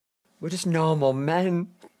We're just normal men.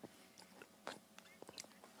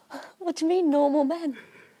 What do you mean, normal men?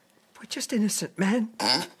 We're just innocent men.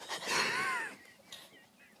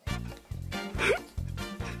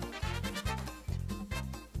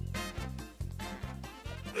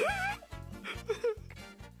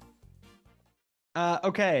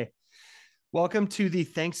 Okay. Welcome to the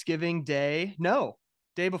Thanksgiving Day. No,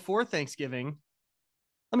 day before Thanksgiving.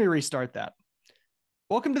 Let me restart that.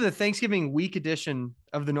 Welcome to the Thanksgiving week edition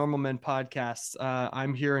of the Normal Men podcast.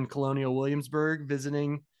 I'm here in Colonial Williamsburg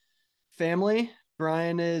visiting family.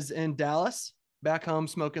 Brian is in Dallas, back home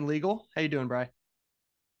smoking legal. How you doing, Brian?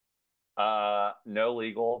 No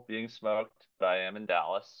legal being smoked, but I am in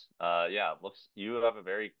Dallas. Yeah, looks you have a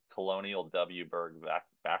very colonial W Berg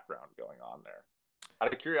background going on there.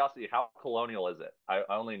 Out of curiosity, how colonial is it? I've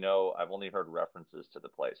only heard references to the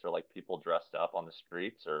place, or like people dressed up on the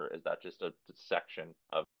streets, or is that just a section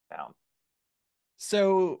of town?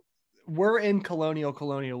 So we're in Colonial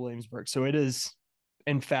Williamsburg. So it is,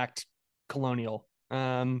 in fact, colonial.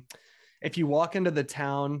 If you walk into the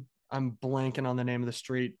town, I'm blanking on the name of the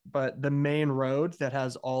street, but the main road that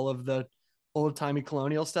has all of the old timey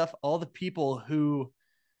colonial stuff, all the people who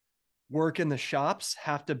work in the shops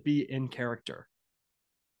have to be in character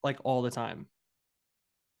like all the time.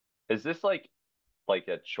 Is this like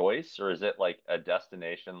a choice, or is it like a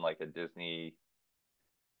destination, like a Disney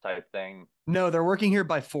type thing? No, they're working here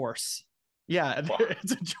by force. Yeah, Wow.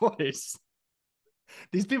 it's a choice.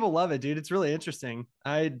 These people love it, dude. It's really interesting.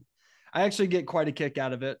 I actually get quite a kick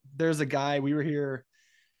out of it. There's a guy, we were here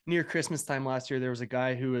near Christmas time last year. There was a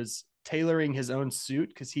guy who was tailoring his own suit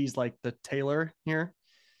because he's like the tailor here.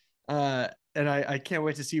 And I can't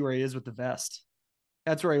wait to see where he is with the vest.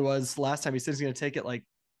 That's where he was last time. He said he's going to take it like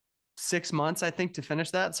 6 months, I think, to finish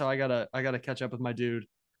that. So I gotta catch up with my dude.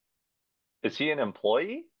 Is he an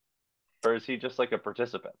employee, or is he just like a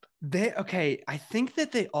participant? They okay. I think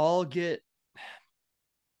that they all get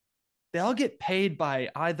paid by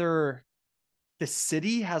either the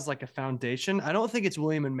city has like a foundation. I don't think it's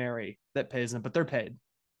William and Mary that pays them, but they're paid.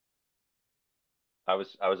 I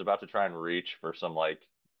was about to try and reach for some like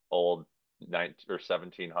old 19 or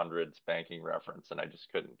 1700s banking reference, and I just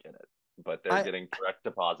couldn't get it. But they're I getting direct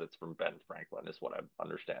deposits from Ben Franklin, is what I'm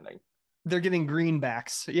understanding. They're getting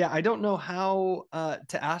greenbacks. Yeah, I don't know how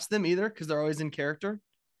to ask them either because they're always in character.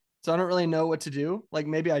 So I don't really know what to do. Like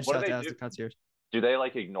maybe I just What do have to they ask do? the concierge. Do they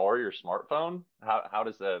like ignore your smartphone? How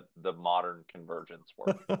does the modern convergence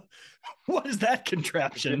work? What is that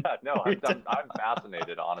contraption? Yeah, no, I'm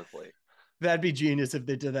fascinated, honestly. That'd be genius if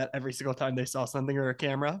they did that every single time they saw something or a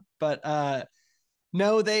camera. But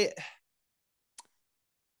no, they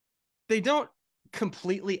don't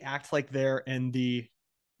completely act like they're in the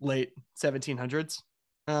late 1700s.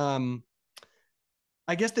 Um,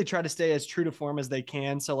 I guess they try to stay as true to form as they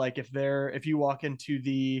can. So like if you walk into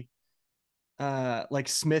the like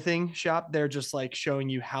smithing shop, they're just like showing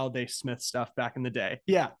you how they smith stuff back in the day.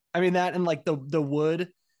 Yeah. I mean that and like the wood,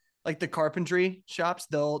 like the carpentry shops,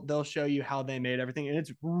 they'll show you how they made everything and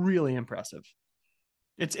it's really impressive.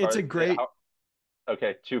 It's a Are great. how,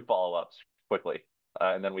 okay, two follow-ups quickly,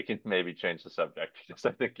 and then we can maybe change the subject because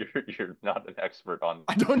I think you're not an expert on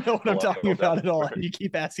I don't know what I'm talking colonial about at all. Denver. You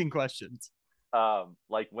keep asking questions.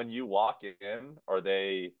 Like when you walk in,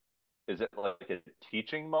 is it like a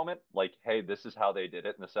teaching moment? Like, hey, this is how they did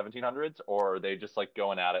it in the 1700s, or are they just like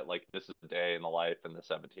going at it like this is a day in the life in the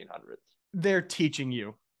 1700s? They're teaching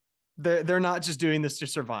you. They're not just doing this to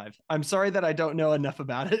survive. I'm sorry that I don't know enough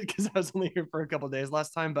about it because I was only here for a couple of days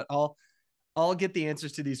last time, but I'll get the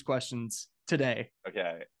answers to these questions today.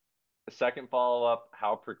 Okay. The second follow-up,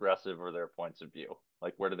 how progressive are their points of view?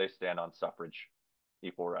 Like, where do they stand on suffrage,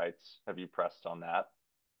 equal rights? Have you pressed on that?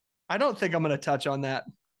 I don't think I'm going to touch on that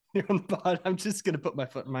here on the pod. I'm just going to put my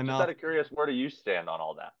foot in my Just out mouth. of curious, where do you stand on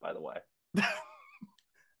all that, by the way?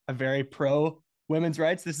 A very pro women's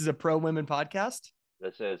rights. This is a pro women podcast.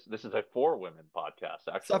 This is a for women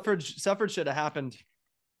podcast, actually. Suffrage should have happened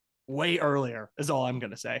way earlier. Is all I'm going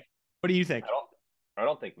to say. What do you I think? don't I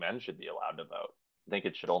don't think men should be allowed to vote. I think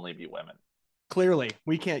it should only be women. Clearly,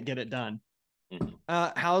 we can't get it done. Mhm.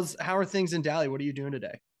 How are things in Dally? What are you doing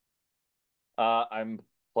today? I'm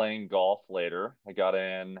playing golf later. I got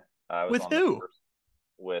in. I was With on the who? first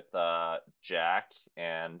with Jack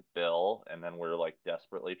and Bill, and then we're like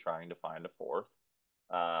desperately trying to find a fourth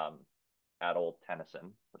um, at Old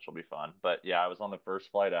Tennyson, which will be fun. But yeah, I was on the first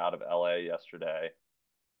flight out of LA yesterday.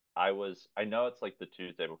 I know it's like the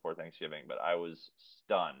Tuesday before Thanksgiving, but I was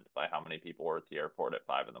stunned by how many people were at the airport at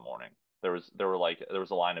 5 in the morning. There was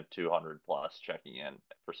a line of 200 plus checking in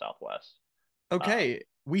for Southwest. Um, Okay,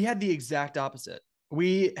 we had the exact opposite.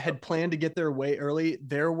 We had planned to get there way early.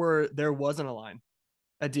 There wasn't a line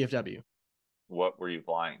at DFW. What were you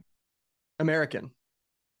flying? American.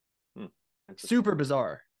 Hmm. Super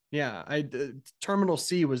bizarre. Yeah, Terminal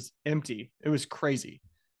C was empty. It was crazy.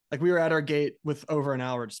 Like we were at our gate with over an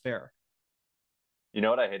hour to spare. You know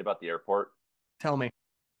what I hate about the airport? Tell me.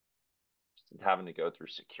 Just having to go through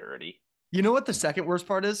security. You know what the second worst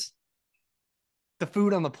part is? The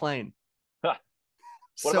food on the plane. What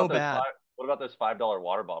So about those bad. five? What about those $5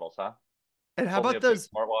 water bottles, huh? And how Pull me about a big those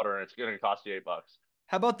smart water, and it's going to cost you $8.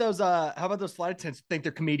 how about those flight attendants think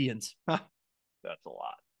they're comedians? That's a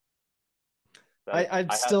lot. That is, I'm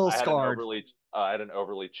still I had an scarred.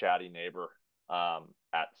 overly chatty neighbor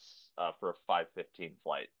at for a 5:15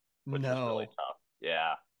 flight, which was really No. tough.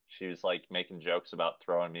 Yeah, she was like making jokes about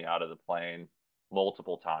throwing me out of the plane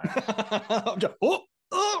multiple times,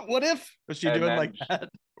 What if? Was she and doing then like that?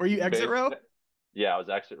 Were you exit row? basically, yeah, I was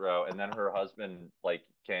exit row, and then her husband like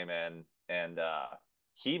came in and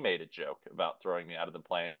he made a joke about throwing me out of the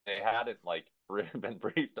plane. They hadn't like been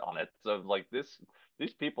briefed on it, so like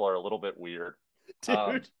these people are a little bit weird.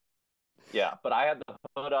 Um, Dude. yeah, but I had the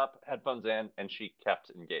hood up, headphones in, and she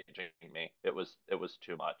kept engaging me. It was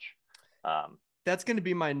too much. Um, That's going to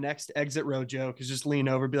be my next exit row joke is just lean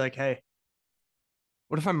over and be like, hey,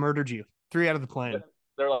 what if I murdered you? 3 out of the plane.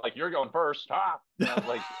 they're like, "You're going first, huh?" And I was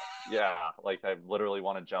like, "Yeah, like I literally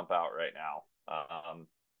want to jump out right now."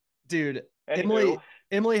 Dude, Anywho,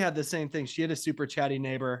 Emily had the same thing. She had a super chatty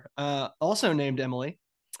neighbor, also named Emily.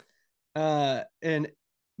 And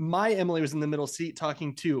my Emily was in the middle seat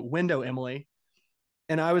talking to window Emily,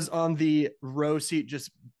 and I was on the row seat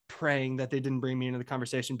just praying that they didn't bring me into the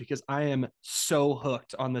conversation because I am so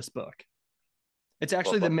hooked on this book. It's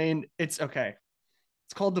actually what the book? main. It's okay.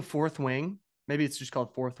 It's called The Fourth Wing. Maybe it's just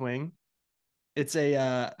called Fourth Wing. It's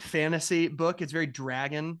a fantasy book. It's very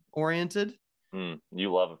dragon oriented.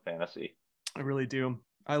 You love a fantasy. I really do.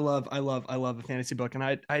 I love a fantasy book. And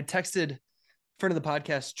I texted friend of the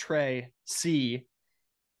podcast Trey C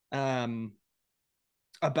um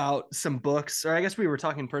about some books, or I guess we were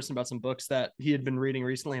talking in person about some books that he had been reading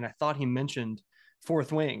recently, and I thought he mentioned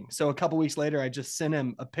Fourth Wing. So a couple weeks later, I just sent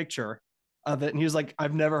him a picture of it, and he was like,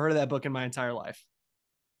 "I've never heard of that book in my entire life."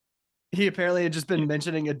 He apparently had just been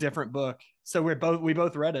mentioning a different book, so we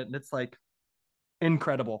both read it, and it's like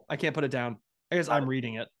incredible. I can't put it down. I guess How I'm did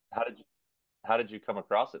reading it. how did you how did you come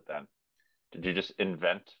across it then? Did you just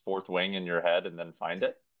invent Fourth Wing in your head and then find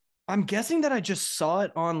it? I'm guessing that I just saw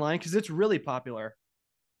it online because it's really popular.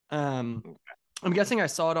 Um, I'm guessing I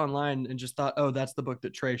saw it online and just thought, oh, that's the book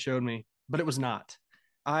that Trey showed me, but it was not.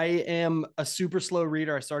 I am a super slow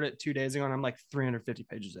reader. I started 2 days ago and I'm like 350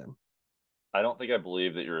 pages in. I don't think I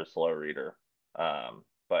believe that you're a slow reader.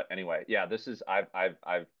 But anyway, yeah, this is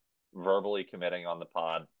I've verbally committing on the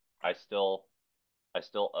pod. I still I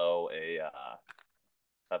still owe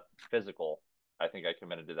a physical. I think I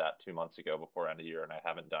committed to that 2 months ago before end of year, and I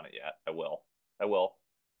haven't done it yet. I will. I will.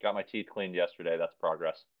 Got my teeth cleaned yesterday. That's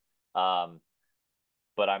progress. Um,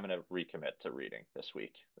 but I'm gonna recommit to reading this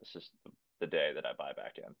week. This is the day that I buy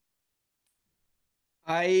back in.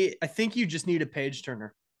 I think you just need a page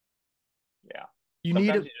turner. Yeah. You need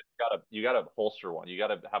Sometimes a you gotta holster one. You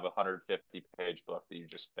gotta have a 150-page book that you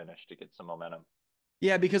just finished to get some momentum.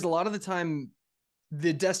 yeah, because a lot of the time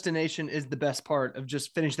the destination is the best part of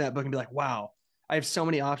just finishing that book and be like, wow, I have so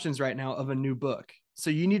many options right now of a new book. So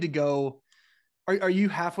you need to go. Are you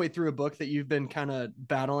halfway through a book that you've been kind of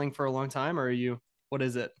battling for a long time, or are you? What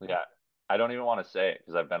is it? Yeah. I don't even want to say it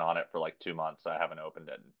because I've been on it for like 2 months. I haven't opened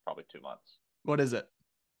it in probably 2 months. What is it?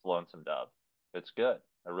 Lonesome Dove. It's good.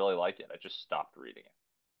 I really like it. I just stopped reading it.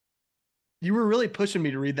 You were really pushing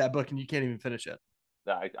me to read that book, and you can't even finish it.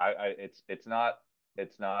 It's not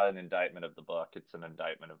an indictment of the book. It's an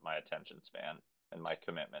indictment of my attention span and my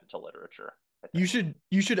commitment to literature, I You think. should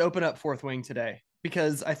you should open up Fourth Wing today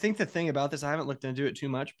because I think the thing about this, I haven't looked into it too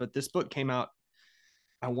much, but this book came out,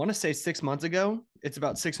 I want to say 6 months ago. It's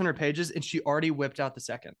about 600 pages, and she already whipped out the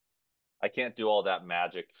second. I can't do all that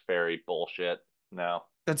magic fairy bullshit. No.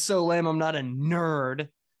 That's so lame. I'm not a nerd.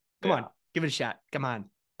 Come on, Yeah. give it a shot. Come on.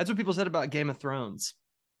 That's what people said about Game of Thrones.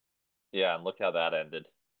 Yeah, and look how that ended.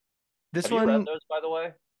 This Have you read one, those, by the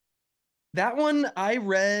way? that one, I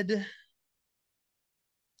read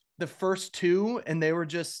the first two, and they were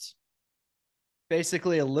just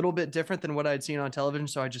basically a little bit different than what I'd seen on television.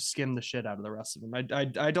 So I just skimmed the shit out of the rest of them.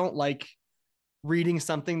 I don't like reading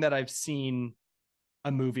something that I've seen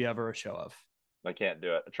a movie of or a show of. I can't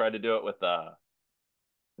do it. I tried to do it with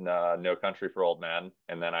No Country for Old Men,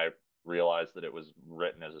 and then I realized that it was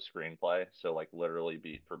written as a screenplay. So like literally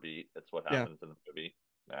beat for beat, that's what Yeah. happens in the movie.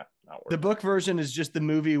 Yeah, not The worth it. book version is just the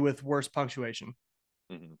movie with worse punctuation.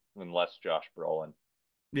 And less Josh Brolin.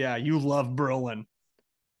 Yeah, you love Brolin.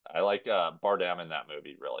 I like Bardem in that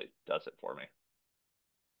movie. Really does it for me.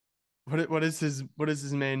 What is his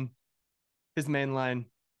main line?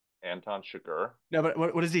 Anton Chigurh. No, but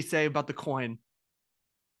what does he say about the coin?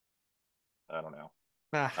 I don't know.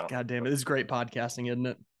 Ah, I don't God damn it. This is great podcasting, isn't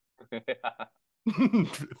it? know.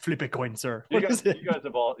 Flip a coin, sir. You What guys, is it? you guys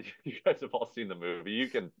have all seen the movie. You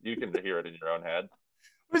can hear it in your own head.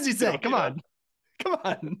 What does he You say? don't Come need us. on. Come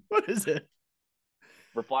on. What is it?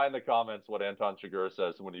 Reply in the comments what Anton Chigurh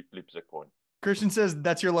says when he flips a coin. Christian says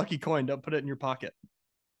that's your lucky coin. Don't put it in your pocket.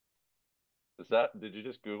 Did you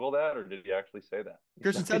just Google that or did he actually say that?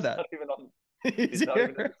 Christian said that. He's He's not even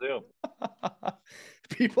in here. Zoom.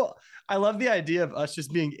 People, I love the idea of us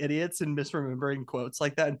just being idiots and misremembering quotes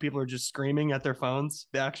like that, and people are just screaming at their phones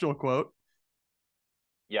the actual quote.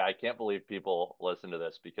 Yeah, I can't believe people listen to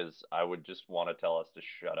this because I would just want to tell us to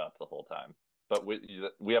shut up the whole time. But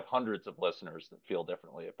we have hundreds of listeners that feel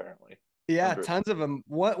differently, apparently. Yeah, Hundreds. tons of them.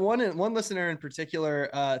 One listener in particular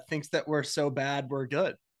thinks that we're so bad we're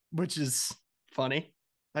good, which is funny.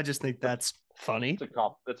 I just think that's funny.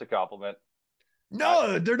 It's a compliment.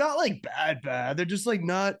 No, they're not like bad. They're just like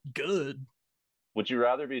not good. Would you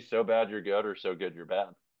rather be so bad you're good or so good you're bad?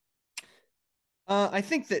 I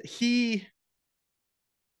think that he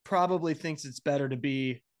probably thinks it's better to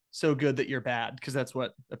be so good that you're bad because that's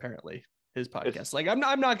what apparently his podcast. Like I'm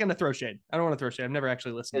not going to throw shade. I don't want to throw shade. I've never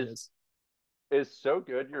actually listened to his. Is so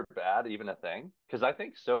good you're bad even a thing? Because I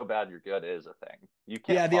think so bad you're good is a thing. You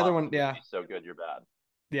Yeah, can't the other one. possibly Yeah, be so good you're bad.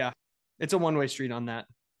 yeah. It's a one-way street on that.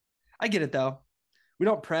 I get it though. We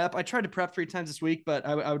don't prep. I tried to prep 3 times this week, but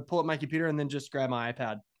I would pull up my computer and then just grab my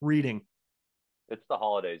iPad reading. It's the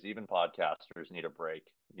holidays. Even podcasters need a break,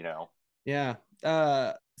 you know? Yeah.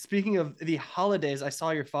 Speaking of the holidays, I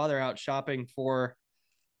saw your father out shopping for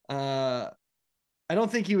uh I don't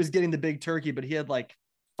think he was getting the big turkey, but he had like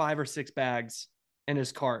 5 or 6 bags in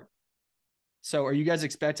his cart. So are you guys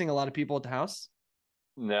expecting a lot of people at the house?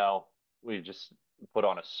 No, we just put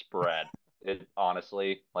on a spread. It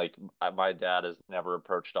honestly, like my dad has never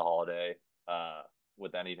approached a holiday uh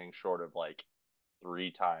with anything short of like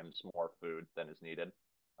 3 times more food than is needed.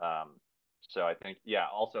 Um, so I think, yeah.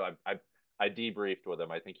 Also, I debriefed with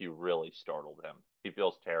him. I think you really startled him. He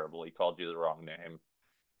feels terrible. He called you the wrong name.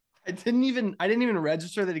 I didn't even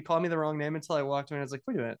register that he called me the wrong name until I walked away and I was like,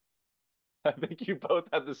 wait a minute. I think you both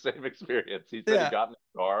had the same experience. He said he Yeah. got in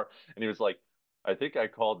the car and he was like, "I think I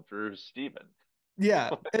called Drew Steven." Yeah.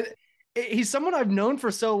 He's someone I've known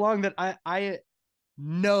for so long that I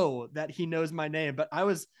know that he knows my name, but I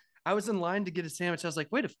was in line to get a sandwich. I was like,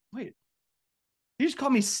 wait. He just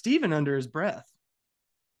called me Steven under his breath.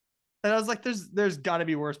 And I was like, there's got to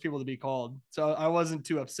be worse people to be called. So I wasn't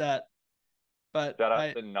too upset. But Shout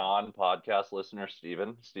out to non-podcast listener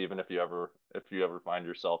Steven. Steven, if you ever find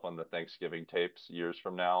yourself on the Thanksgiving tapes years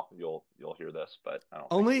from now, you'll hear this, but I don't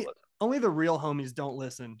think you'll only listen. only the real homies don't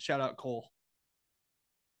listen. Shout out Cole.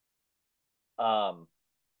 Um,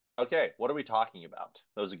 okay, what are we talking about?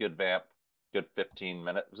 That was a good vamp. Good 15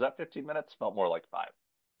 minutes. Was that 15 minutes? Felt more like 5.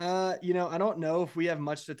 I don't know if we have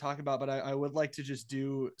much to talk about, but I would like to just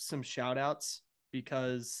do some shout outs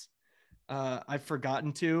because I've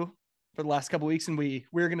forgotten to for the last couple weeks, and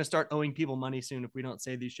we're gonna start owing people money soon if we don't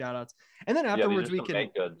say these shout outs. And then Yeah, these afterwards are we some can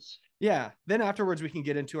baked goods. yeah, then afterwards we can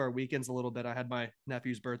get into our weekends a little bit. I had my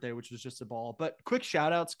nephew's birthday, which was just a ball. But quick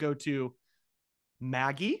shout outs go to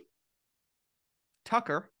Maggie,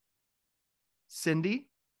 Tucker, Cindy,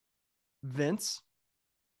 Vince,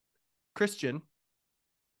 Christian,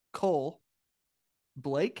 Cole,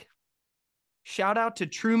 Blake. Shout out to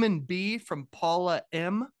Truman B from Paula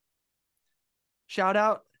M. Shout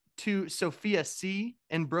out to Sophia C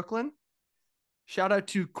in Brooklyn. Shout out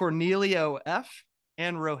to Cornelio F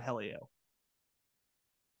and Rogelio.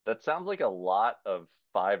 That sounds like a lot of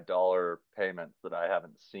 $5 payments that I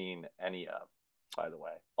haven't seen any of, by the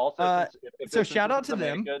way. Also, Uh, since if so this shout out is to a make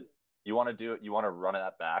them. good, you want to do it, you want to run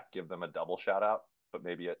that back, give them a double shout out, but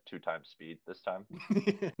maybe at 2 times speed this time.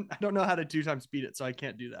 I don't know how to 2 times speed it, so I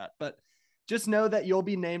can't do that. But just know that you'll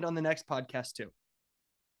be named on the next podcast too.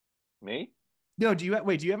 Me? No, do you have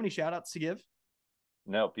any shout outs to give?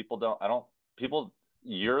 No, people don't. I don't. People,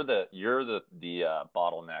 you're the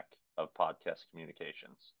bottleneck of podcast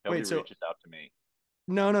communications. Nobody Wait, so reaches out to me.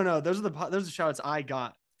 no. Those are shout outs I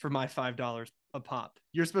got for my $5 a pop.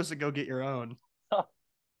 You're supposed to go get your own.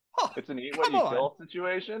 Oh, It's an eat what come you on. kill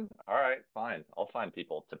situation. All right, fine. I'll find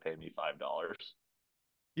people to pay me $5.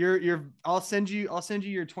 I'll send you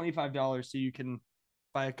your $25 so you can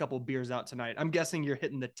buy a couple beers out tonight. I'm guessing you're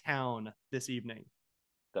hitting the town this evening.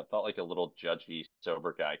 That felt like a little judgy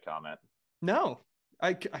sober guy comment. No.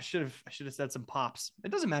 I should have said some pops.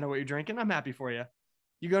 It doesn't matter what you're drinking. I'm happy for you.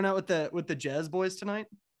 You going out with the Jazz boys tonight?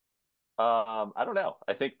 I don't know.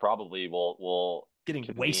 I think probably we'll Getting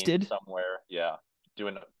convene wasted. somewhere. Yeah,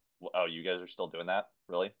 doing. Oh, you guys are still doing that?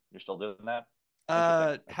 Really? You're still doing that?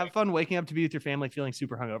 Interesting. Have fun waking up to be with your family feeling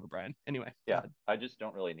super hungover, Brian. Anyway, go Yeah, ahead. I just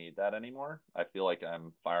don't really need that anymore. I feel like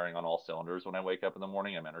I'm firing on all cylinders when I wake up in the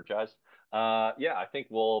morning. I'm energized. Yeah, I think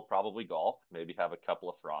we'll probably golf, maybe have a couple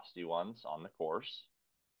of frosty ones on the course,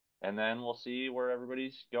 and then we'll see where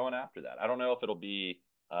everybody's going after that. I don't know if it'll be,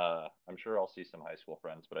 I'm sure I'll see some high school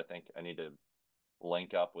friends, but I think I need to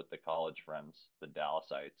link up with the college friends, the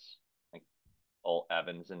Dallasites. I think old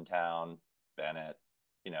Evans in town, Bennett,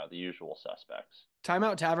 the usual suspects.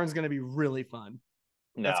 Timeout Tavern's going to be really fun.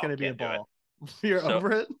 That's No, going to be a can't do it. ball. You're So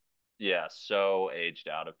over it, yeah, so aged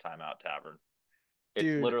out of Timeout Tavern.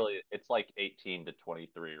 dude. It's like 18 to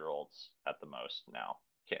 23-year-olds at the most now.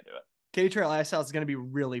 Can't do it. Katy Trail Ice House is going to be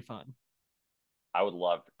really fun. I would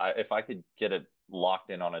love if I could get it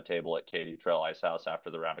locked in on a table at Katy Trail Ice House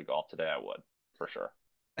after the round of golf today, I would for sure.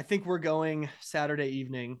 I think we're going Saturday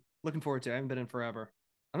evening. Looking forward to it. I haven't been in forever.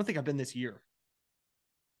 I don't think I've been this year.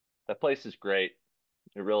 That place is great.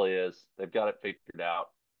 It really is. They've got it figured out.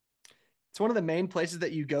 It's one of the main places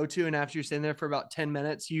that you go to, and after you're sitting there for about 10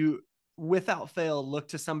 minutes, you, without fail, look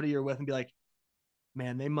to somebody you're with and be like,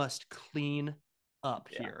 man, they must clean up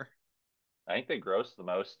Yeah. here. I think they gross the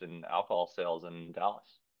most in alcohol sales in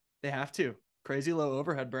Dallas. They have to. Crazy low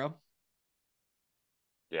overhead, bro.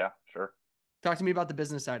 Yeah, sure. Talk to me about the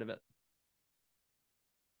business side of it.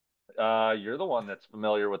 You're the one that's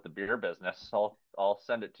familiar with the beer business. I'll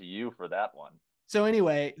send it to you for that one. So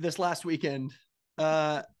anyway, this last weekend,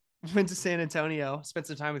 went to San Antonio, spent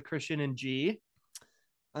some time with Christian and G.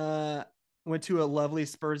 Went to a lovely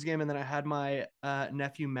Spurs game, and then I had my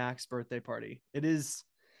nephew Mac's birthday party. It is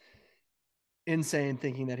insane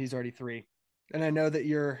thinking that he's already 3. And I know that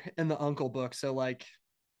you're in the uncle book, so like,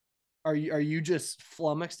 are you just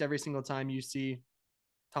flummoxed every single time you see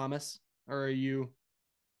Thomas, or are you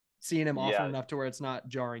seeing him often Yeah, enough to where it's not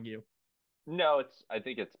jarring you? no, I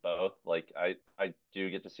think it's both. Like I do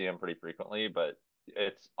get to see him pretty frequently, but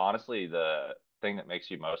it's honestly the thing that makes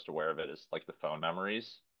you most aware of it is like the phone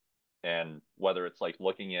memories, and whether it's like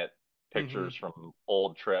looking at Mm-hmm. pictures from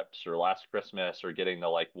old trips or last Christmas or getting the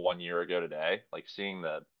like 1 year ago today, like seeing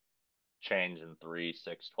the change in 3,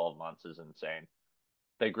 6, 12 months is insane.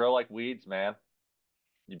 They grow like weeds, man.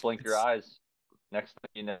 You blink your It's eyes, next thing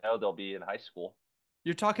you know, they'll be in high school.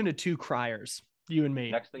 You're talking to 2 criers, you and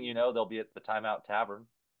me. Next thing you know, they'll be at the Timeout Tavern.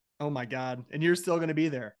 Oh my god! And you're still going to be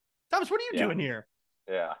there, Thomas. What are you Yeah, doing here?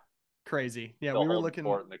 yeah. Crazy. Yeah, Still we were holding looking.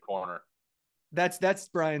 court in the corner. That's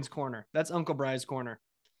Brian's corner. That's Uncle Brian's corner.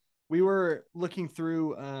 We were looking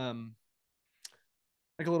through like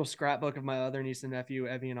a little scrapbook of my other niece and nephew,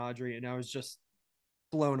 Evie and Audrey, and I was just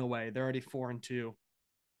blown away. They're already 4 and 2,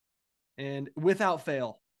 and without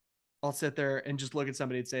fail, I'll sit there and just look at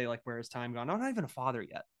somebody and say, like, where is time gone? I'm not even a father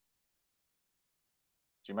yet.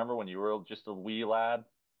 Do you remember when you were just a wee lad?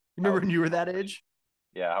 You remember How when you were that recently, age?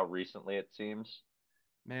 yeah, how recently it seems.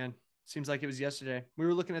 Man, seems like it was yesterday. We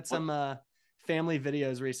were looking at some What's family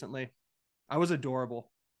videos recently. I was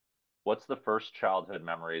adorable. what's the first childhood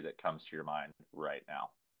memory that comes to your mind right now?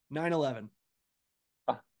 9/11.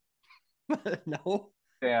 No,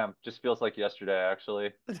 Damn, just feels like yesterday,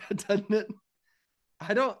 actually. doesn't it?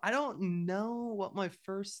 I don't know what my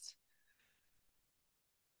first,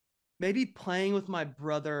 maybe playing with my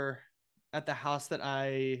brother at the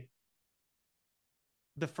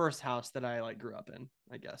first house that I like grew up in,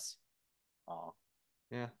 I guess. Oh,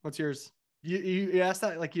 Yeah. What's yours? You asked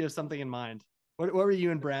that like you have something in mind. What were you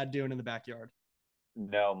and Brad doing in the backyard?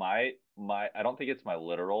 no, my I don't think it's my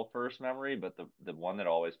literal first memory, but the one that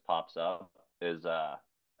always pops up is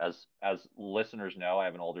as listeners know, I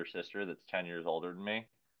have an older sister that's 10 years older than me.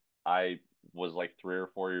 I was like 3 or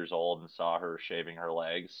 4 years old and saw her shaving her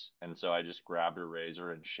legs, and so I just grabbed her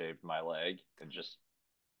razor and shaved my leg, and just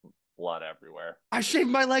blood everywhere. I Just shaved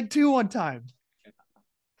my leg too one time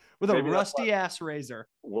with a maybe that's why rusty ass razor.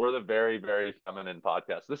 we're the very, very feminine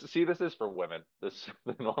podcast. This is for women. This is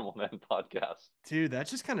the normal men podcast. Dude, that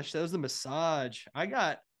just kind of shows the massage. I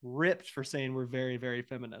got ripped for saying we're very, very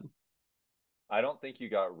feminine. I don't think you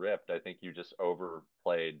got ripped. I think you just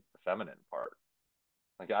overplayed the feminine part.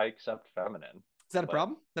 Like I accept feminine, Is that a but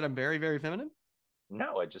problem that I'm very, very feminine?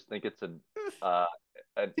 no, I just think it's Eh, uh,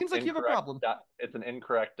 an seems like you have a incorrect problem. it's an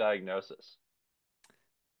incorrect diagnosis.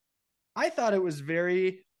 I thought it was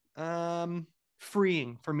very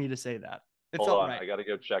freeing for me to say that. It Hold felt on, right. I got to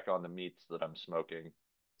go check on the meats that I'm smoking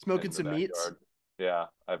Smoking in the some meats. backyard. Yeah,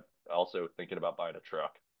 I'm also thinking about buying a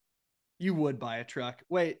truck. You would buy a truck.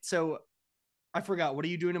 Wait, so I forgot. What are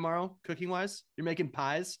you doing tomorrow, cooking wise? You're making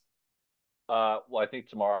pies. Well, I think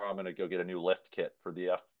tomorrow I'm gonna go get a new lift kit for the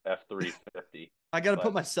F350. I got to put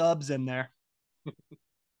But my subs in there.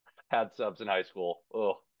 had subs in high school.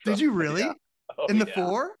 Oh, Did trust you me. Yeah. really? Oh In the yeah.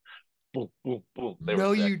 four? Boom, boom, boom. They were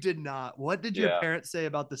No, sick. you did not. What did your Yeah, parents say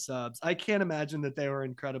about the subs? I can't imagine that they were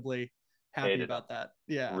incredibly happy hated them. about that.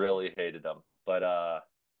 Yeah. Really hated them. But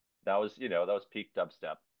that was that was peak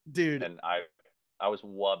dubstep, Dude, and I was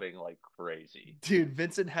wubbing like crazy.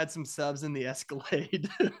 Vincent had some subs in the Escalade.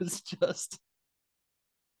 It was just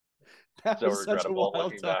that So was such a regrettable wild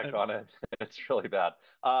looking back time. on it. It's really bad.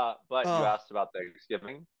 But you Oh, asked about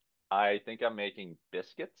Thanksgiving. I think I'm making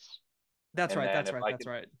biscuits, that's and right. then That's right. That's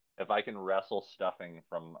right. if I can wrestle stuffing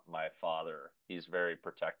from my father, he's very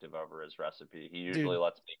protective over his recipe. He usually Dude,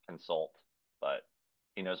 lets me consult, but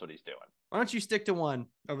he knows what he's doing. why don't you stick to one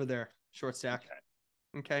over there, short stack?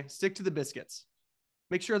 Okay. Okay. Stick to the biscuits.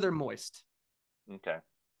 Make sure they're moist. Okay.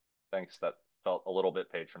 Thanks. That felt a little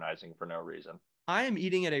bit patronizing for no reason. I am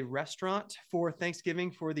eating at a restaurant for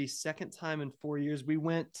Thanksgiving for the second time in 4 years. We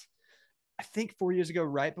went, I think, 4 years ago,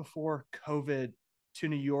 right before COVID, to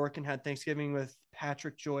New York and had Thanksgiving with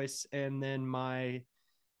Patrick Joyce and then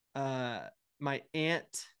uh my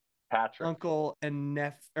aunt, Patrick. uncle, and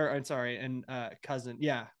or I'm sorry, and cousin.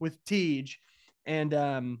 Yeah, with Tej. And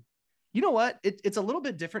you know what? It's a little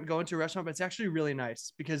bit different going to a restaurant, but it's actually really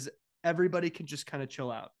nice because everybody can just kind of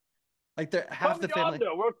chill out. Like they're half Come the family.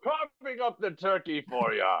 yonder. We're carving up the turkey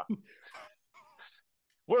for you.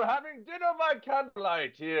 We're having dinner by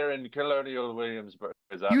candlelight here in Colonial Williamsburg.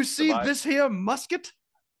 Is that You the see vibe? this here musket?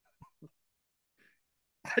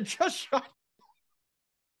 I just shot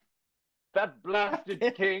That at blasted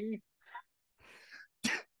him. king.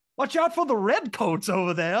 Watch out for the redcoats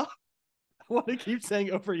over there. I want to keep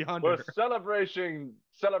saying over We're yonder. celebrating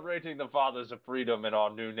the fathers of freedom in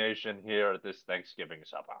our new nation here at this Thanksgiving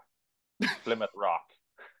supper. Plymouth Rock.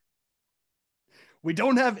 We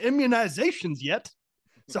don't have immunizations yet,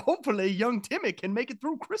 so hopefully young Timmy can make it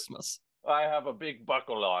through Christmas. I have a big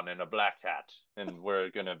buckle on and a black hat, and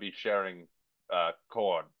we're gonna be sharing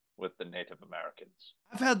corn with the Native Americans.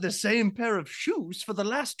 I've had the same pair of shoes for the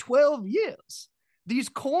last 12 years. These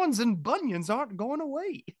corns and bunions aren't going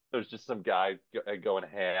away. There's just some guy going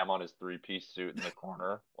ham on his three-piece suit in the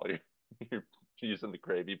corner while you're using the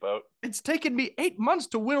gravy boat. It's taken me 8 months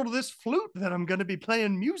to whittle this flute that I'm going to be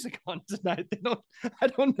playing music on tonight. I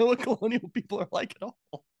don't know what colonial people are like at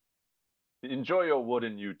all. Enjoy your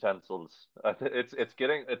wooden utensils.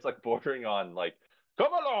 It's like bordering on like,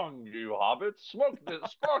 come along, you hobbits, smoke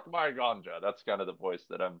my ganja. That's kind of the voice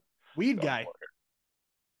that I'm Weed going guy. for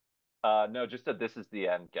here. No, just a This Is the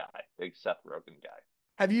End guy, big Seth Rogen guy.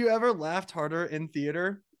 Have you ever laughed harder in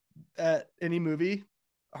theater at any movie,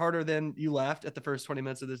 harder than you laughed at the first 20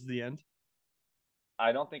 minutes of This Is the End?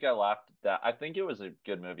 I don't think I laughed at that. I think it was a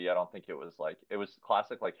good movie. I don't think it was like it was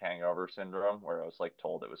classic like hangover syndrome where I was like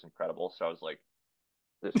told it was incredible. So I was like,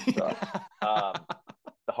 this sucks.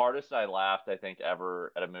 The hardest I laughed, I think,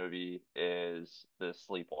 ever at a movie is the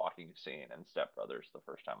sleepwalking scene in Step Brothers the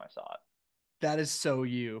first time I saw it. That is so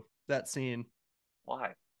you, that scene.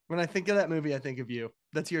 Why? When I think of that movie, I think of you.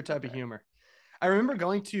 That's your type of Okay, humor. I remember thanks.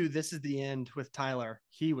 going to This Is the End with Tyler.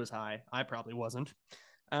 He was high. I probably wasn't.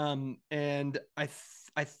 And I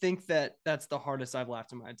think that that's the hardest I've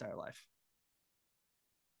laughed in my entire life.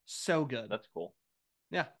 So good. That's cool.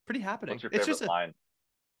 Yeah, pretty happening. What's your It's just favorite line?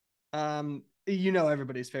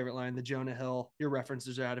 everybody's favorite line, the Jonah Hill. Your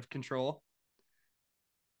references are out of control.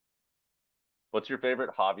 What's your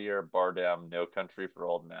favorite Javier Bardem No Country for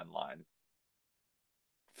Old Men line?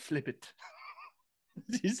 Flip it.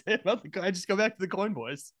 Did you say about the? I just go back to the Coin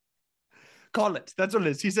Boys. Call it. That's what it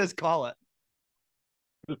is. He says, "Call it."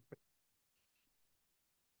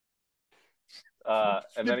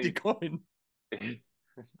 And then 50 coin.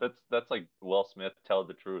 that's like Will Smith, tell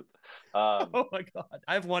the truth. Oh my god,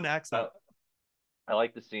 I have one I, accent. I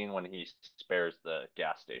like the scene when he spares the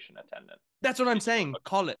gas station attendant. That's what I'm It's your saying.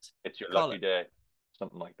 Call it. it's your Call lucky it. day,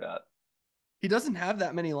 something like that. He doesn't have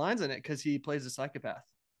that many lines in it because he plays a psychopath.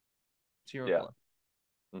 Serial Yeah. killer.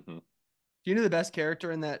 Mm-hmm. Do you know the best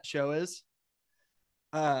character in that show is?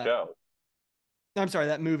 Uh, Joe. I'm sorry,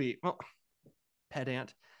 that movie. Well,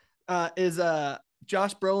 pedant. Is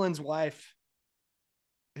Josh Brolin's wife,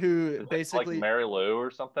 who Is it like basically Mary Lou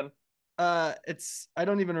or something? it's I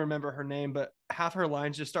don't even remember her name, but half her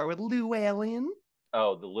lines just start with Llewellyn.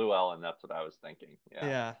 Oh, the Lou Ellen. That's what I was thinking. Yeah.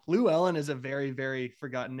 Yeah, Llewellyn is a very, very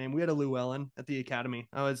forgotten name. We had a Llewellyn at the academy.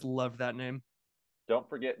 I always loved that name. Don't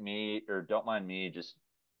forget me, or don't mind me, just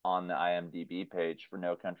on the IMDb page for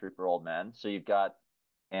No Country for Old Men. So you've got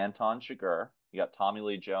Anton Chigurh. You got Tommy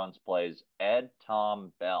Lee Jones plays Ed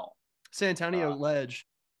Tom Bell. San Antonio Ledge.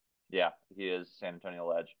 Yeah, he is San Antonio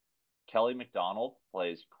Ledge. Kelly McDonald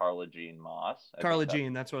plays Carla Jean Moss. Carla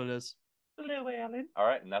Jean, that's what it is. All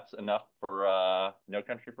right, and that's enough for No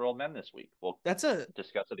Country for Old Men this week. We'll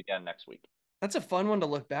discuss it again next week. That's a fun one to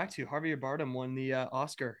look back to. Harvey Bardem won the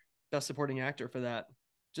Oscar Best Supporting Actor for that.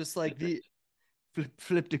 Just like the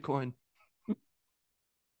flipped a coin.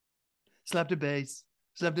 Slapped a bass.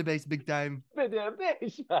 Slapped a bass big time.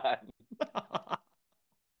 Bass, man.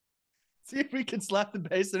 See if we can slap the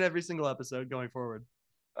bass in every single episode going forward.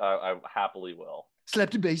 I happily will.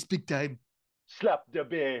 Slap the bass big time. Slap the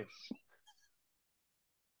bass.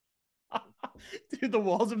 Dude, the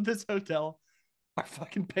walls of this hotel are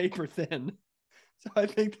fucking paper thin. So I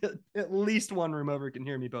think that at least one room over can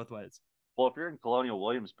hear me both ways. Well, if you're in Colonial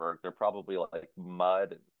Williamsburg, they're probably like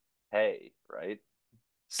mud and hay, right?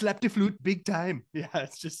 Slap the flute big time. Yeah,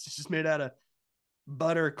 it's just made out of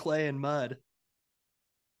butter, clay, and mud.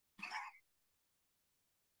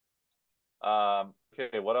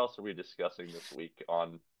 Okay, what else are we discussing this week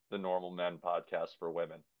on the Normal Men podcast for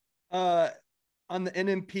women? On the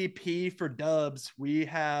NMPP for Dubs, we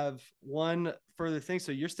have one further thing.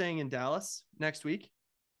 So you're staying in Dallas next week?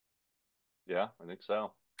 Yeah, I think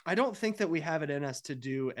so. I don't think that we have it in us to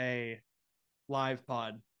do a live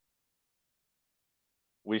pod.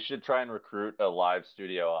 We should try and recruit a live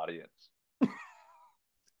studio audience.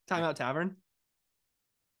 Timeout Tavern?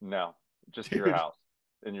 No, just Dude. your house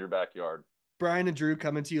in your backyard. Brian and Drew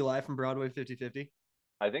coming to you live from Broadway 50/50.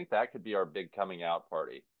 I think that could be our big coming out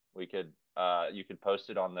party. We could you could post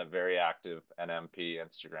it on the very active NMP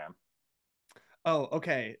Instagram. Oh,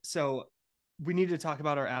 okay. So we need to talk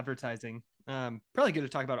about our advertising. Probably good to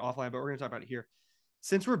talk about it offline, but we're going to talk about it here.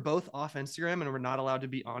 Since we're both off Instagram and we're not allowed to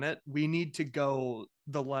be on it, we need to go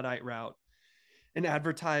the Luddite route and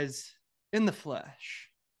advertise in the flesh,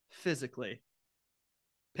 physically.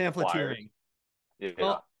 Pamphleteering. Yeah.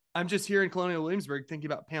 Well, I'm just here in Colonial Williamsburg thinking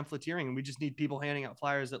about pamphleteering, and we just need people handing out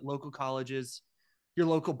flyers at local colleges, your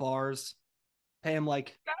local bars. Pay them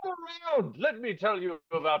like, gather around. Let me tell you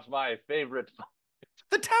about my favorite.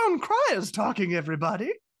 The town crier talking,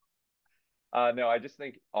 everybody. No, I just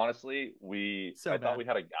think honestly, I thought we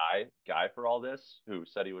had a guy for all this who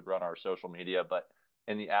said he would run our social media, but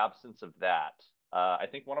in the absence of that, I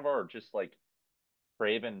think one of our just like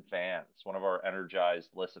craven fans, one of our energized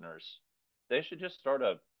listeners, they should just start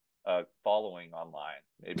a following online.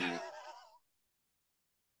 Maybe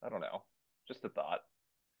I don't know, just a thought.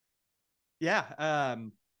 Yeah,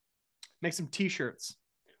 make some t-shirts.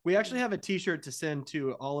 We actually have a t-shirt to send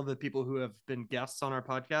to all of the people who have been guests on our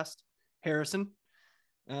podcast. Harrison.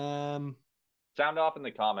 Sound off in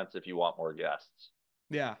the comments if you want more guests.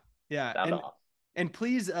 Yeah. Sound off. And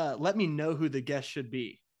please let me know who the guest should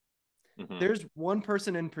be. Mm-hmm. There's one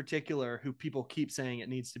person in particular who people keep saying it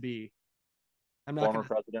needs to be. Former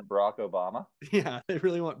President Barack Obama. Yeah, they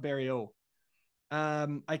really want Barry O.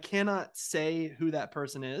 I cannot say who that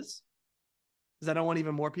person is because I don't want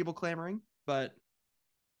even more people clamoring, but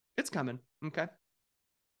it's coming. Okay.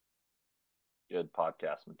 Good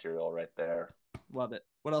podcast material right there. Love it.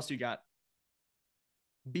 What else you got?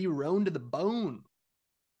 Be roan to the bone. I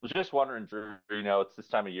was just wondering, Drew, it's this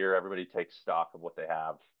time of year. Everybody takes stock of what they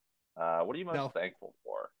have. What are you most thankful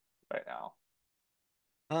for right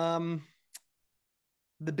now?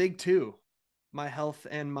 The big two, my health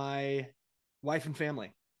and my wife and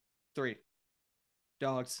family. 3,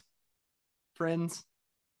 dogs, friends,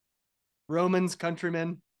 Romans,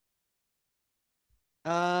 countrymen.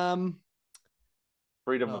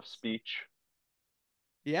 Freedom of speech.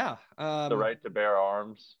 Yeah. The right to bear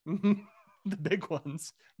arms. The big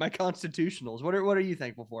ones. My constitutionals. What are you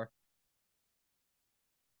thankful for?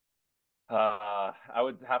 I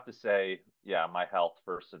would have to say, my health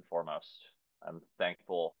first and foremost. I'm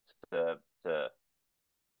thankful to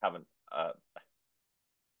have an.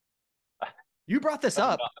 You brought this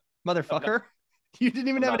up, motherfucker. You didn't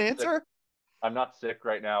even have an answer? Sick. I'm not sick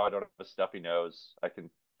right now. I don't have a stuffy nose. I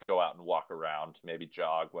can go out and walk around, maybe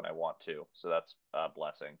jog when I want to. So that's a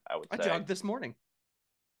blessing, I would say. I jogged this morning.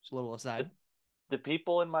 Just a little aside. The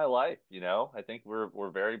people in my life, I think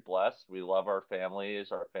we're very blessed. We love our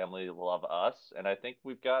families. Our family love us. And I think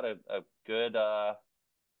we've got a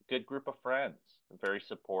good group of friends. Very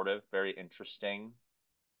supportive, very interesting,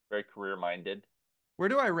 very career-minded. Where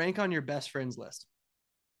do I rank on your best friends list?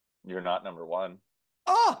 You're not number 1.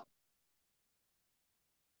 Oh!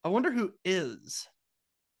 I wonder who is.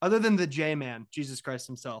 Other than the J-Man, Jesus Christ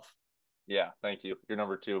himself. Yeah, thank you. You're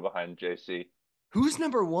number 2 behind JC. Who's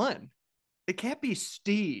number 1? It can't be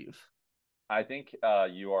Steve. I think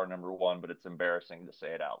you are number one, but it's embarrassing to say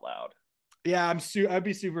it out loud. Yeah, I'd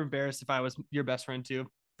be super embarrassed if I was your best friend too.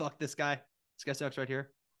 Fuck this guy. This guy sucks right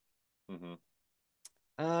here. Mm-hmm.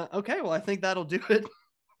 Okay, well I think that'll do it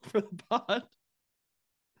for the pod.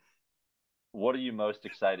 What are you most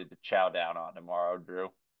excited to chow down on tomorrow, Drew?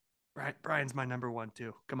 Brian's my number one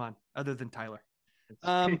too. Come on, other than Tyler.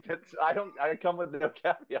 Um, I don't. I come with no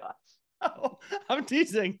caveats. oh, I'm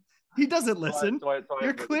teasing. He doesn't listen. You're That's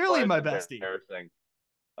why clearly it's my bestie. embarrassing.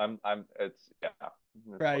 It's yeah.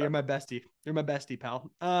 It's Right, you're my whatever. bestie. You're my bestie, pal.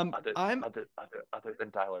 Other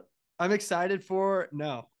than Tyler. I'm excited for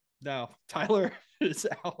no. Tyler is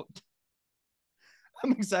out.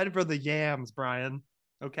 I'm excited for the yams, Brian.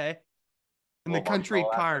 Okay. And the Little country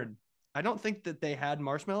marshmallow action. carn. I don't think that they had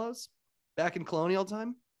marshmallows back in colonial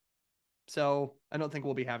time. So I don't think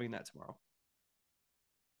we'll be having that tomorrow.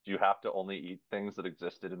 Do you have to only eat things that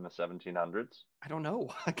existed in the 1700s? I don't know.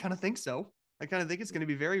 I kind of think so. I kind of think it's going to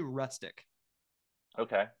be very rustic.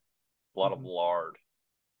 Okay. A lot of Mhm. lard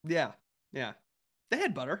Yeah. Yeah. They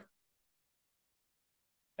had butter.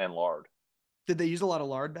 and lard. Did they use a lot of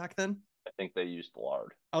lard back then? I think they used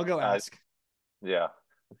lard. I'll go Uh, ask. yeah.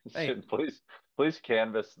 Hey, Please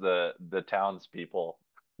canvass the townspeople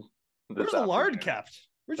where's this the lard afternoon. kept?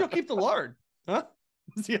 Where'd y'all keep the lard? Huh?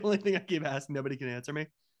 It's the only thing I keep asking. Nobody can answer me.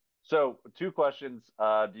 So, two questions.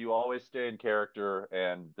 Do you always stay in character?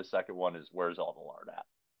 And the second one is, where's all the lard at?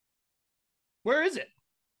 Where is it?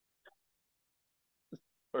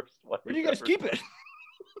 First one Where do you've you guys ever keep said.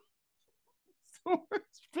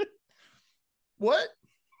 it? What?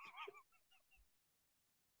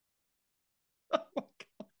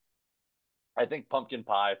 I think pumpkin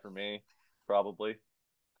pie for me, probably.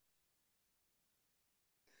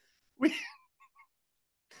 we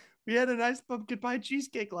we had a nice pumpkin pie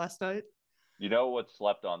cheesecake last night. You know what's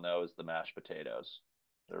slept on though is the mashed potatoes.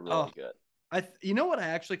 They're Oh, really good. you know what I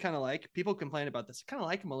actually kind of like? People complain about this. I kind of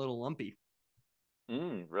like them a little lumpy.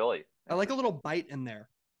 Really I like a little interesting. bite in there.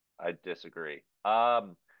 I disagree.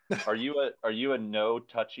 Are you a no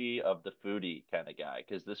touchy of the foodie kind of guy?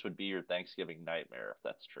 Because this would be your Thanksgiving nightmare if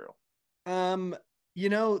that's true. Um,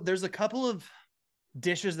 there's a couple of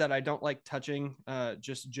dishes that I don't like touching,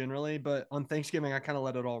 just generally, but on Thanksgiving I kind of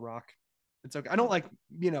let it all rock. It's okay. I don't Hmm.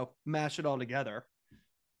 like, mash it all together.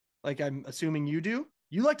 Like I'm assuming you do.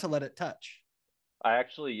 You like to let it touch. I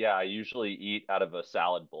actually, yeah, I usually eat out of a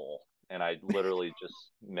salad bowl and I literally just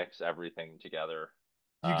mix everything together.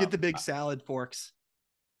 You get the Um, big salad forks.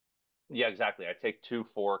 yeah, exactly. I take two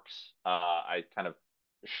forks. I kind of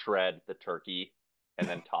shred the turkey and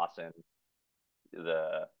then toss in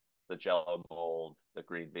the the Jello mold, the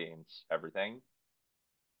green beans, everything.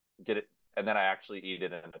 Get it, and then I actually eat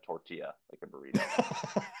it in a tortilla, like a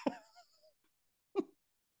burrito.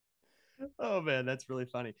 Oh man, that's really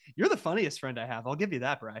funny. You're the funniest friend I have. I'll give you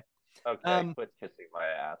that, Bry. Okay, Um, quit kissing my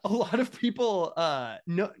ass. a lot of people,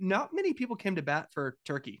 no, not many people came to bat for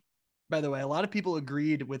turkey. By the way, a lot of people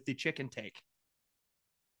agreed with the chicken take.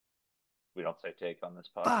 We don't say take on this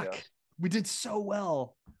Fuck, podcast. we did so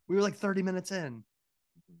well. We were like 30 minutes in,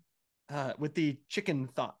 with the chicken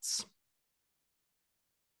thoughts.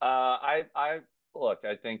 I look.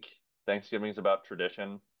 I think Thanksgiving is about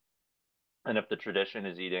tradition, and if the tradition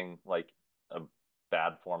is eating like a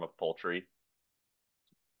bad form of poultry,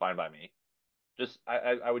 fine by me.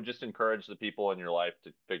 I would just encourage the people in your life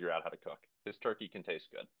to figure out how to cook because turkey can taste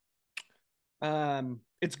good.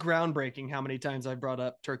 It's groundbreaking how many times I've brought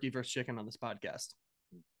up turkey versus chicken on this podcast.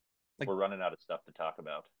 Like We're running out of stuff to talk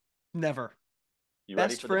about. never. You ready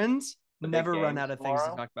Best for friends the big never run games out of things to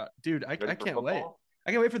tomorrow? talk about. Dude, I, You ready I for can't wait. football?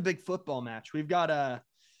 I can't wait for the big football match. We've got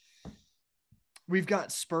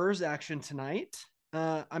Spurs action tonight.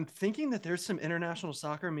 I'm thinking that there's some international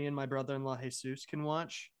soccer me and my brother-in-law Jesus can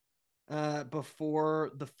watch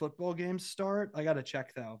before the football games start. I gotta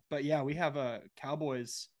check though. But yeah, we have a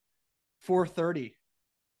Cowboys 4:30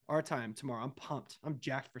 our time tomorrow. I'm pumped. I'm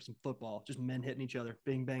jacked for some football. Just men hitting each other.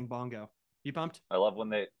 Bing bang bongo. You pumped? I love when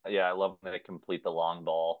they complete the long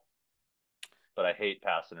ball, but I hate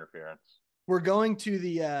pass interference. We're going to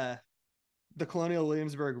the Colonial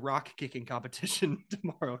Williamsburg rock kicking competition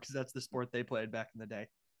tomorrow because that's the sport they played back in the day.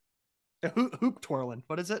 Hoop twirling.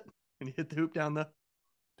 What is it? When you hit the hoop down the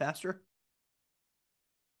pasture?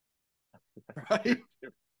 Right?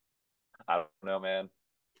 I don't know, man.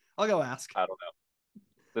 I'll go ask. I don't know.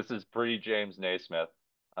 This is pre James Naismith,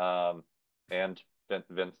 um, and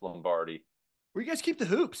Vince Lombardi. Where you guys keep the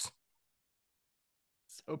hoops?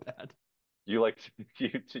 So bad. You like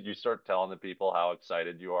you start telling the people how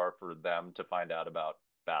excited you are for them to find out about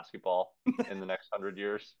basketball in the next 100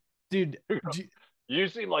 years. Dude, You're do, You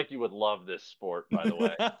seem like you would love this sport, by the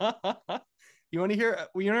way. You want to hear?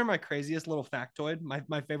 Well, you know my craziest little factoid,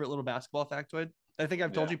 my favorite little basketball factoid. I think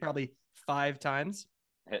I've told Yeah, you probably 5 times.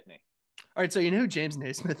 hit me. All right, so you know who James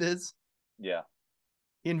Naismith is? Yeah,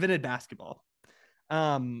 He invented basketball.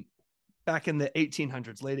 Um, back in the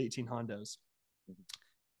 1800s, late 18 hondos.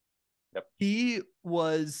 yep. He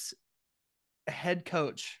was a head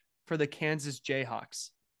coach for the Kansas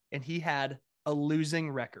Jayhawks, and he had a losing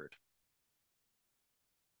record.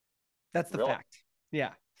 That's the Really? fact.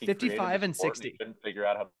 Yeah, He created the 55 and sport and he 60. couldn't figure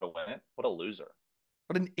out how to win it. What a loser.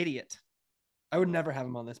 What an idiot. I would never have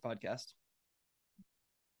him on this podcast.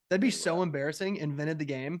 That'd be so embarrassing. Invented the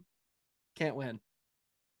game, can't win.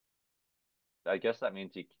 I guess that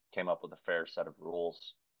means he came up with a fair set of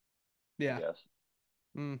rules. I Yeah. guess.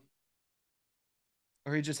 Mm.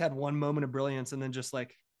 Or he just had one moment of brilliance and then just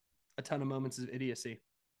like a ton of moments of idiocy.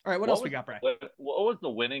 All right, what else we got, Bray? What was the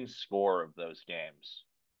winning score of those games?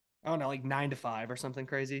 I don't know, like 9-5 or something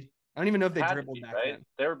crazy. I don't even know if they Had to dribbled be, back right? then.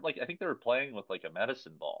 They're like I think they were playing with like a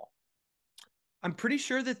medicine ball. I'm pretty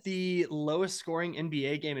sure that the lowest scoring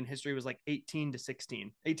NBA game in history was like 18 to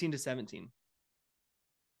 16, 18 to 17.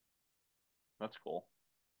 That's cool.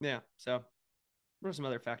 Yeah. So what are some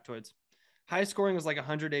other factoids? Highest scoring was like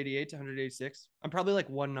 188 to 186. I'm probably like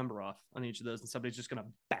one number off on each of those, and somebody's just gonna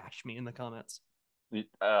bash me in the comments.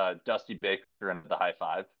 Dusty Baker and the high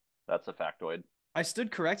five. That's a factoid. I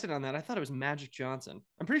stood corrected on that. I thought it was Magic Johnson.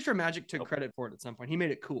 I'm pretty sure Magic took Nope. credit for it at some point. He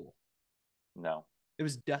made it cool. No, It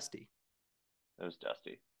was Dusty. it was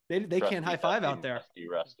Dusty. They can't high five out there. Dusty,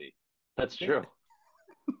 Rusty. That's true.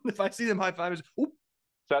 If I see them high five, it's, oop.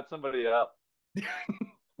 Set somebody up.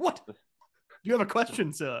 What? You have a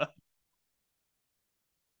question, sir?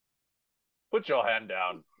 Put your hand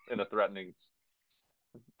down in a threatening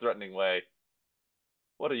way.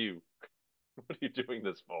 What are you? What are you doing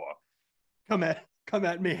this for? Come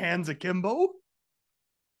at me, hands akimbo.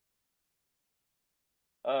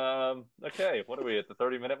 Okay. What are we at the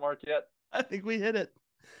 30-minute mark yet? I think we hit it.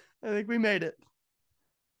 I think we made it.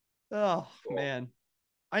 Oh Cool. man,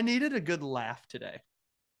 I needed a good laugh today.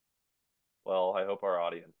 Well, I hope our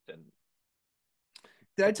audience didn't.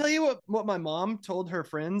 Did I tell you what my mom told her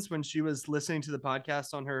friends when she was listening to the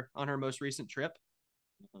podcast on her most recent trip?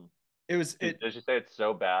 Mhm. It was Did she say it's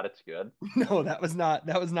so bad it's good? No, that was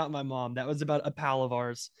not my mom. That was about a pal of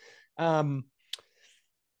ours. Um,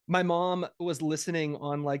 my mom was listening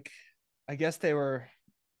on like, I guess they were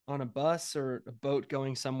on a bus or a boat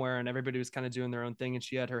going somewhere, and everybody was kind of doing their own thing, and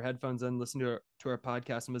she had her headphones in, listened to her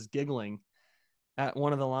podcast, and was giggling at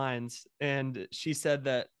one of the lines. And she said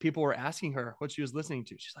that people were asking her what she was listening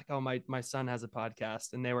to. She's like, "Oh, my son has a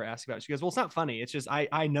podcast," and they were asking about it. She goes, "Well, it's not funny. It's just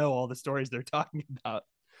I know all the stories they're talking about."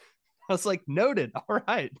 I was like, "Noted. All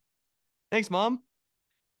right, thanks, mom."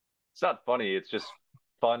 It's not funny. It's just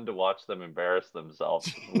fun to watch them embarrass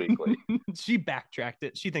themselves weekly. She backtracked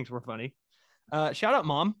it. She thinks we're funny. Shout out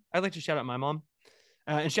mom. I'd like to shout out my mom,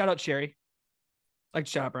 and shout out Sherry. I'd like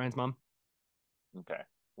to shout out Brian's mom. Okay.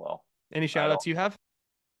 Well, Any shout outs you have?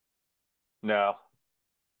 no.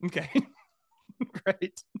 Okay.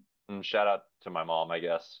 Great. And shout out to my mom, I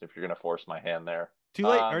guess, if you're gonna force my hand there. Too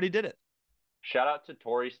late. Already did it. Shout out to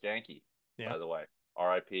Tori Stanky, Yeah. by the way.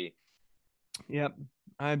 R.I.P. Yep.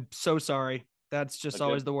 I'm so sorry. That's just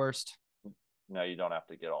always the worst. No, you don't have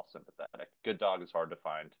to get all sympathetic. Good dog is hard to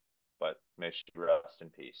find, but may she rest in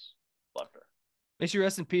peace. Loved her. May she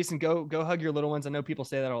rest in peace and go hug your little ones. I know people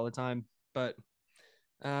say that all the time, but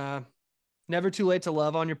never too late to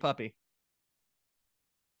love on your puppy.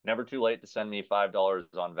 Never too late to send me $5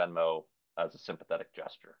 on Venmo as a sympathetic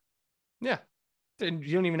gesture. Yeah. And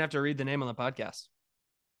you don't even have to read the name on the podcast.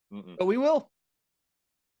 Mm-mm. But we will.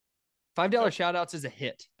 $5 Nope. shout outs is a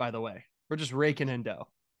hit, by the way. We're just raking in dough.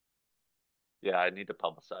 Yeah, I need to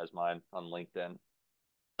publicize mine on LinkedIn.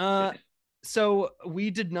 So we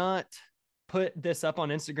did not put this up on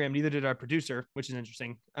Instagram, neither did our producer, which is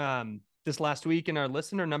interesting. This last week, and our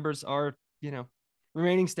listener numbers are,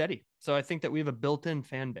 remaining steady. So I think that we have a built-in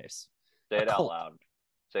fan base. Say it out loud.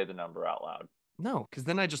 Say the number out loud. No, because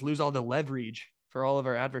then I just lose all the leverage for all of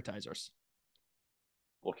our advertisers.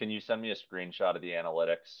 Well, can you send me a screenshot of the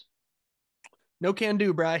analytics? No can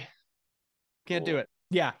do, Bry. Can't Cool. do it.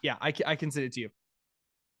 Yeah, I can send it to you.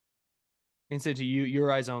 I can send it to you,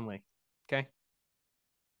 your eyes only. Okay?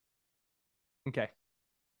 Okay.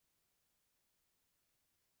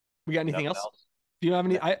 We got anything else? Do you have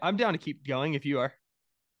any? I'm down to keep going if you are.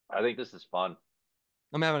 I think this is fun.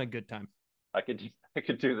 I'm having a good time. I could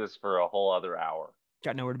do this for a whole other hour.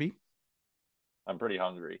 Got nowhere to be. I'm pretty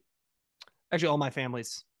hungry. Actually, all my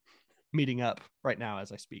family's meeting up right now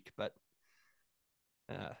as I speak, but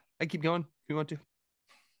I keep going if you want to.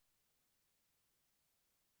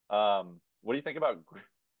 What do you think about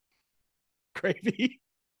Gravy.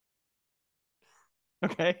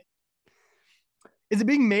 Okay. Is it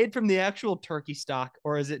being made from the actual turkey stock,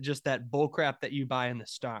 or is it just that bullcrap that you buy in the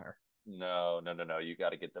Star? No. You got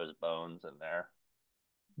to get those bones in there.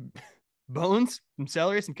 Bones, some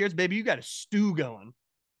celery, some carrots, baby. You got a stew going.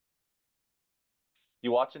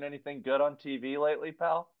 You watching anything good on TV lately,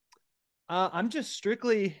 pal? I'm just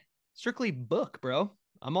strictly book, bro.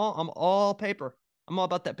 I'm all paper. I'm all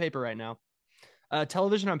about that paper right now.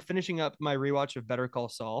 Television. I'm finishing up my rewatch of Better Call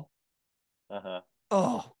Saul. Uh-huh.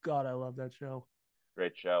 Oh God, I love that show.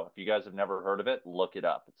 Great show. If you guys have never heard of it, look it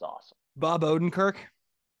up. It's awesome. Bob Odenkirk,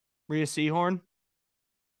 Rhea Seehorn,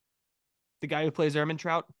 the guy who plays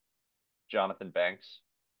Trout. Jonathan Banks.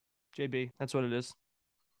 JB. That's what it is.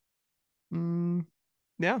 Mm,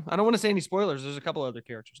 yeah, I don't want to say any spoilers. There's a couple other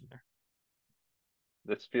characters in there.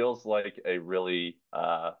 This feels like a really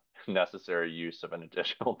necessary use of an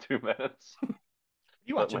additional 2 minutes.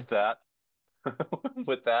 You But watching? with that,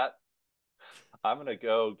 with that, I'm gonna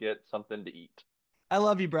go get something to eat. I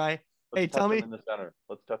love you, Bry. Let's Hey, tell touch him me. in the center.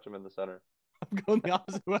 Let's touch him in the center. I'm going the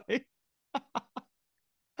opposite way.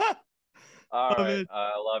 All Oh right. man,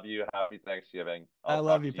 I love you. Happy Thanksgiving. I I'll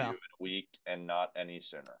love talk you, to you in pal. a week and not any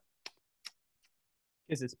sooner.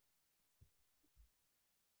 Kisses.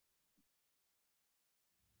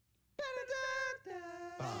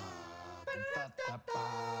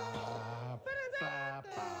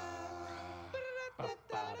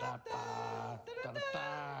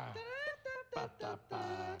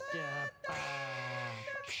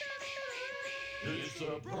 It's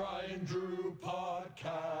the Brian Drew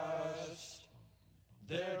podcast.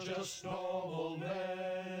 They're just normal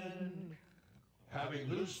men having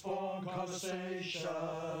loose form conversation.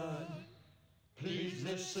 Please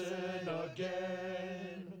listen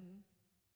again.